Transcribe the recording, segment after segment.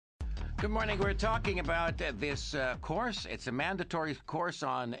Good morning. We're talking about this course. It's a mandatory course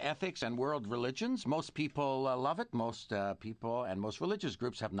on ethics and world religions. Most people love it. Most people and most religious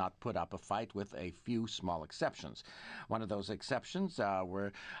groups have not put up a fight, with a few small exceptions. One of those exceptions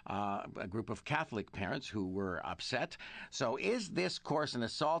were a group of Catholic parents who were upset. So is this course an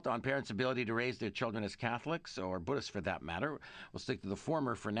assault on parents' ability to raise their children as Catholics, or Buddhists for that matter? We'll stick to the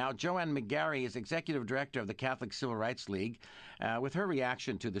former for now. Joanne McGarry is Executive Director of the Catholic Civil Rights League, with her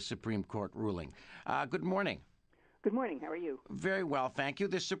reaction to the Supreme Court ruling. Good morning. Good morning. How are you? Very well, thank you.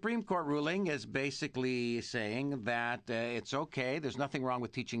 The Supreme Court ruling is basically saying that it's okay, there's nothing wrong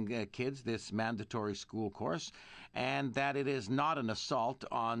with teaching kids this mandatory school course, and that it is not an assault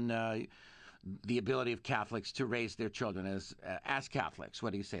on the ability of Catholics to raise their children as Catholics.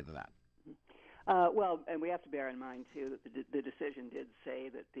 What do you say to that? Well, and we have to bear in mind, too, that the decision did say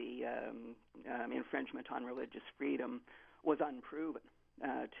that the infringement on religious freedom was unproven.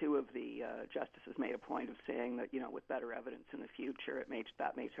 Two of the justices made a point of saying that, with better evidence in the future,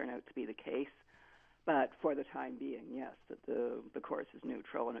 that may turn out to be the case. But for the time being, yes, that the course is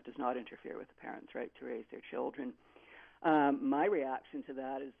neutral and it does not interfere with the parents' right to raise their children. My reaction to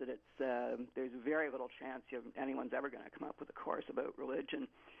that is that there's very little chance anyone's ever going to come up with a course about religion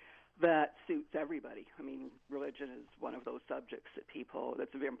that suits everybody. I mean, religion is one of those subjects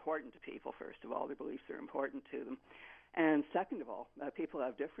that's very important to people. First of all, their beliefs are important to them. And second of all, people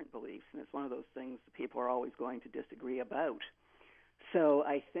have different beliefs, and it's one of those things that people are always going to disagree about. So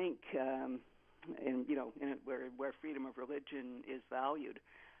I think, where freedom of religion is valued,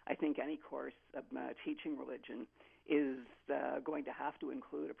 I think any course of teaching religion is going to have to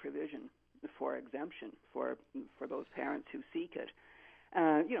include a provision for exemption for those parents who seek it.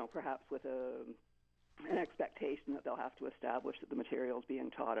 Perhaps with an expectation that they'll have to establish that the material is being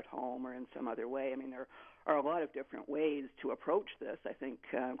taught at home or in some other way. I mean, there are a lot of different ways to approach this. I think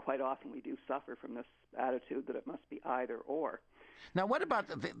quite often we do suffer from this attitude that it must be either or. Now, what about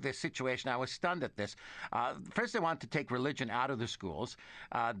the situation? I was stunned at this. First, they wanted to take religion out of the schools.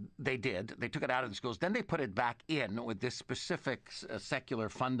 They did. They took it out of the schools. Then they put it back in with this specific secular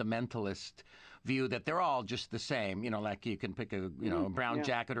fundamentalist view that they're all just the same. Like you can pick a brown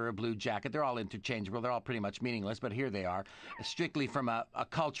jacket or a blue jacket. They're all interchangeable. They're all pretty much meaningless. But here they are, strictly from a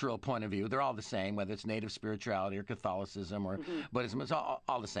cultural point of view. They're all the same, whether it's native spirituality or Catholicism or Buddhism. It's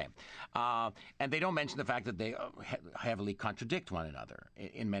all the same. And they don't mention the fact that they heavily contradict one another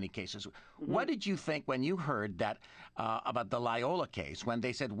in many cases. What did you think when you heard that about the Loyola case, when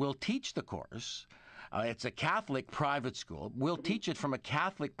they said, we'll teach the course, it's a Catholic private school, we'll teach it from a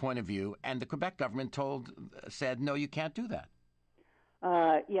Catholic point of view, and the Quebec government said, no, you can't do that?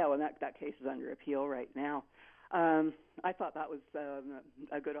 That case is under appeal right now. I thought that was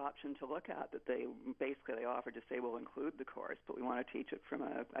a good option to look at, that they offered to say, we'll include the course, but we want to teach it from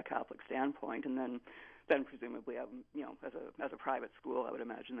a Catholic standpoint, and then presumably, as a private school, I would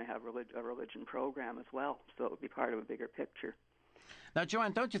imagine they have a religion program as well, so it would be part of a bigger picture. Now,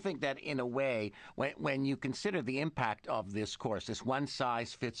 Joanne, don't you think that in a way, when you consider the impact of this course, this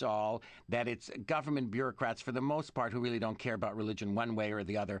one-size-fits-all, that it's government bureaucrats, for the most part, who really don't care about religion one way or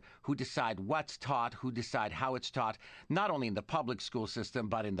the other, who decide what's taught, who decide how it's taught, not only in the public school system,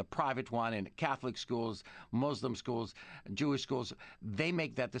 but in the private one, in Catholic schools, Muslim schools, Jewish schools, they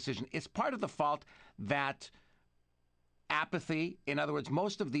make that decision. It's part of the fault that apathy. In other words,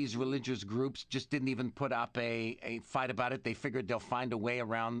 most of these religious groups just didn't even put up a fight about it. They figured they'll find a way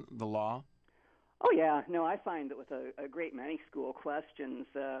around the law. Oh, yeah. No, I find that with a great many school questions,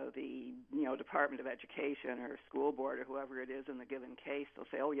 the Department of Education or school board or whoever it is in the given case, they'll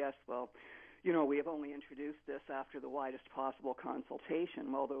say, oh, yes, well, we have only introduced this after the widest possible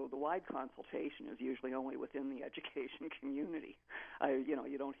consultation. Well, the wide consultation is usually only within the education community.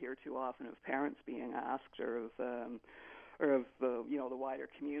 You don't hear too often of parents being asked or of the wider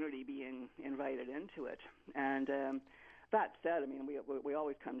community being invited into it. And that said, I mean, we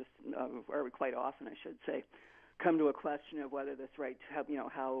always come to, or we quite often, I should say, come to a question of whether this right to have,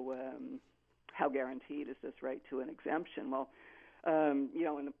 how guaranteed is this right to an exemption? Well,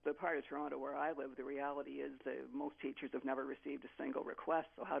 in the part of Toronto where I live, the reality is that most teachers have never received a single request,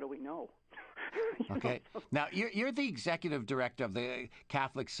 so how do we know? Okay. Now, you're the executive director of the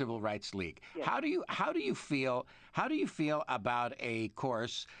Catholic Civil Rights League. Yes. How do you feel about a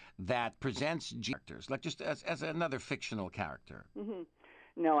course that presents characters, like just as another fictional character? Mm-hmm.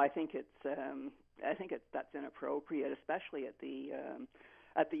 No, I think that's inappropriate, especially at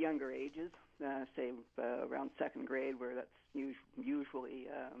the younger ages, say around second grade, where that's usually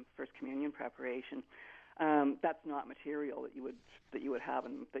First Communion preparation. That's not material that you would have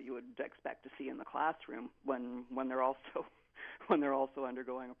and that you would expect to see in the classroom when they're also and they're also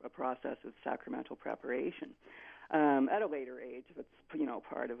undergoing a process of sacramental preparation. At a later age, if it's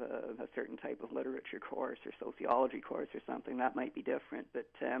part of a certain type of literature course or sociology course or something, that might be different. But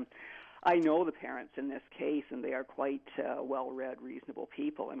I know the parents in this case, and they are quite well-read, reasonable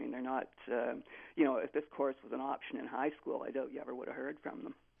people. I mean, they're not, if this course was an option in high school, I doubt you ever would have heard from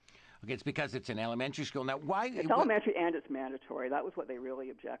them. Okay, it's because it's in elementary school. Now, why? It's elementary and it's mandatory. That was what they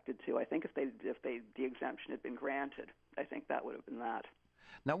really objected to. I think if the exemption had been granted, I think that would have been that.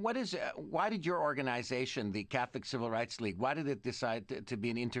 Now, why did your organization, the Catholic Civil Rights League, why did it decide to be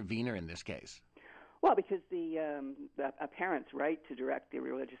an intervener in this case? Well, because a parent's right to direct the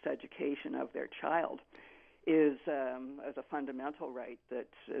religious education of their child is as a fundamental right that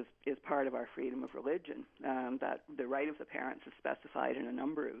is part of our freedom of religion. That the right of the parents is specified in a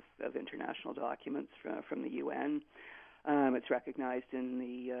number of international documents from the UN. It's recognized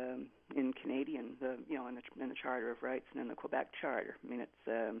in Canadian, in the Charter of Rights and in the Quebec Charter. I mean,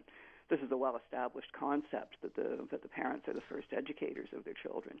 this is a well-established concept that the parents are the first educators of their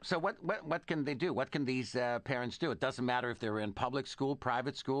children. So what can they do? What can these parents do? It doesn't matter if they're in public school,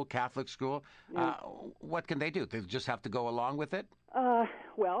 private school, Catholic school. What can they do? They just have to go along with it?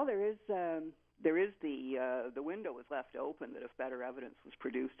 Well, there is the window is left open that if better evidence was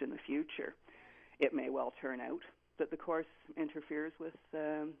produced in the future, it may well turn out that the course interferes with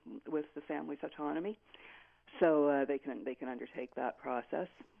the family's autonomy. So they can undertake that process.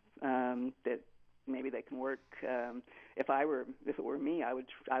 That maybe they can work. If it were me, I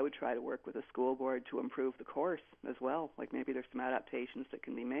would try to work with a school board to improve the course as well. Like maybe there's some adaptations that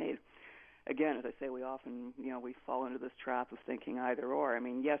can be made. Again, as I say, we often we fall into this trap of thinking either or. I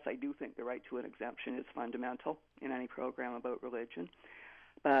mean, yes, I do think the right to an exemption is fundamental in any program about religion,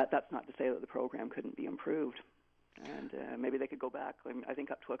 but that's not to say that the program couldn't be improved. And maybe they could go back. I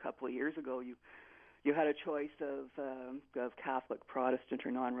think up to a couple of years ago, you had a choice of Catholic, Protestant,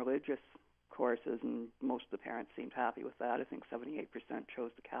 or non-religious courses, and most of the parents seemed happy with that. I think 78%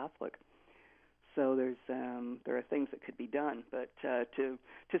 chose the Catholic. So there are things that could be done, but to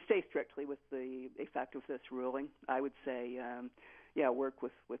stay strictly with the effect of this ruling, I would say, work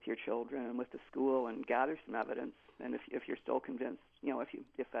with your children and with the school and gather some evidence. And if you're still convinced,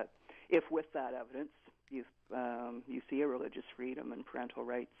 if with that evidence you see a religious freedom and parental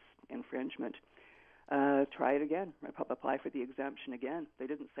rights infringement, try it again. Apply for the exemption again. They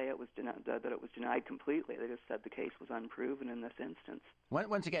didn't say it was that it was denied completely. They just said the case was unproven in this instance.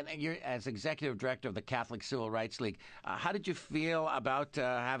 Once again, you're as executive director of the Catholic Civil Rights League. How did you feel about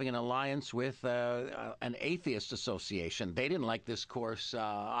having an alliance with an atheist association? They didn't like this course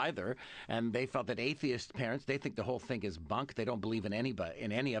either, and they felt that atheist parents, they think the whole thing is bunk. They don't believe in any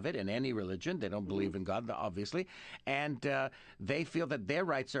of it, in any religion. They don't believe in God, obviously, and they feel that their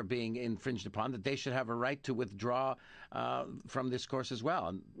rights are being infringed upon. That they should have a right to withdraw from this course as well.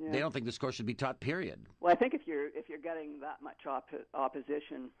 And they don't think this course should be taught, period. Well, I think if you're getting that much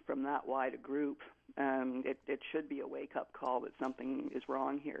opposition from that wide a group, it should be a wake-up call that something is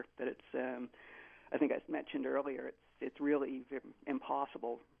wrong here. That it's, I think I mentioned earlier, it's really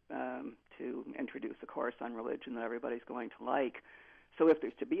impossible to introduce a course on religion that everybody's going to like. So if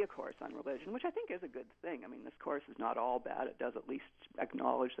there's to be a course on religion, which I think is a good thing, I mean, this course is not all bad. It does at least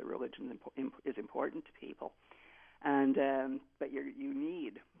acknowledge that religion is important to people. And but you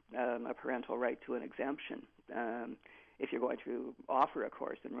need a parental right to an exemption if you're going to offer a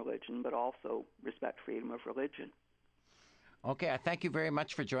course in religion, but also respect freedom of religion. Okay, I thank you very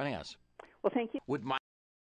much for joining us. Well, thank you. Would my